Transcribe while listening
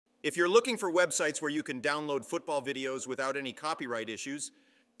If you're looking for websites where you can download football videos without any copyright issues,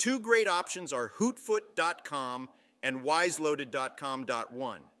 two great options are hootfoot.com and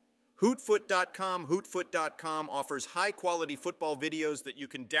wiseloaded.com.1. Hootfoot.com offers high-quality football videos that you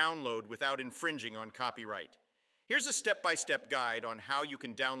can download without infringing on copyright. Here's a step-by-step guide on how you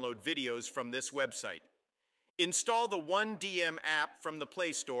can download videos from this website. Install the 1DM app from the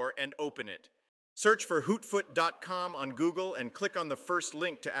Play Store and open it. Search for hootfoot.com on Google and click on the first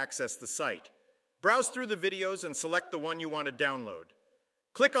link to access the site. Browse through the videos and select the one you want to download.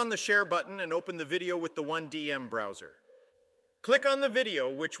 Click on the Share button and open the video with the 1DM browser. Click on the video,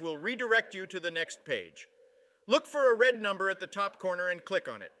 which will redirect you to the next page. Look for a red number at the top corner and click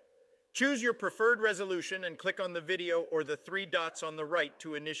on it. Choose your preferred resolution and click on the video or the three dots on the right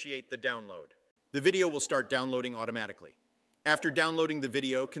to initiate the download. The video will start downloading automatically. After downloading the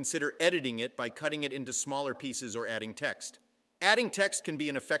video, consider editing it by cutting it into smaller pieces or adding text. Adding text can be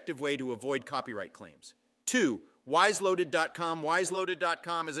an effective way to avoid copyright claims. 2. wiseloaded.com.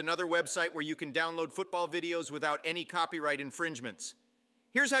 Wiseloaded.com is another website where you can download football videos without any copyright infringements.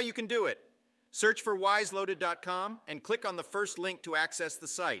 Here's how you can do it. Search for wiseloaded.com and click on the first link to access the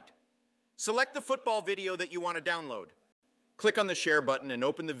site. Select the football video that you want to download. Click on the Share button and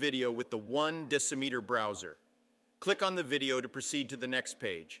open the video with the 1 decimeter browser. Click on the video to proceed to the next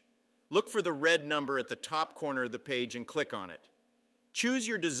page. Look for the red number at the top corner of the page and click on it. Choose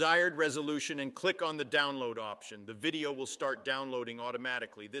your desired resolution and click on the download option. The video will start downloading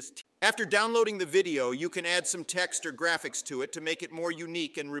automatically. After downloading the video, you can add some text or graphics to it to make it more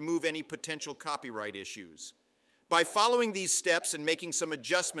unique and remove any potential copyright issues. By following these steps and making some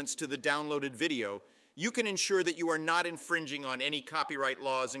adjustments to the downloaded video, you can ensure that you are not infringing on any copyright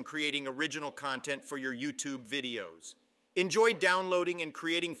laws and creating original content for your YouTube videos. Enjoy downloading and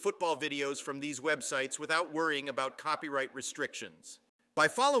creating football videos from these websites without worrying about copyright restrictions. By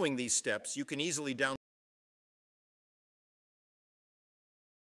following these steps, you can easily download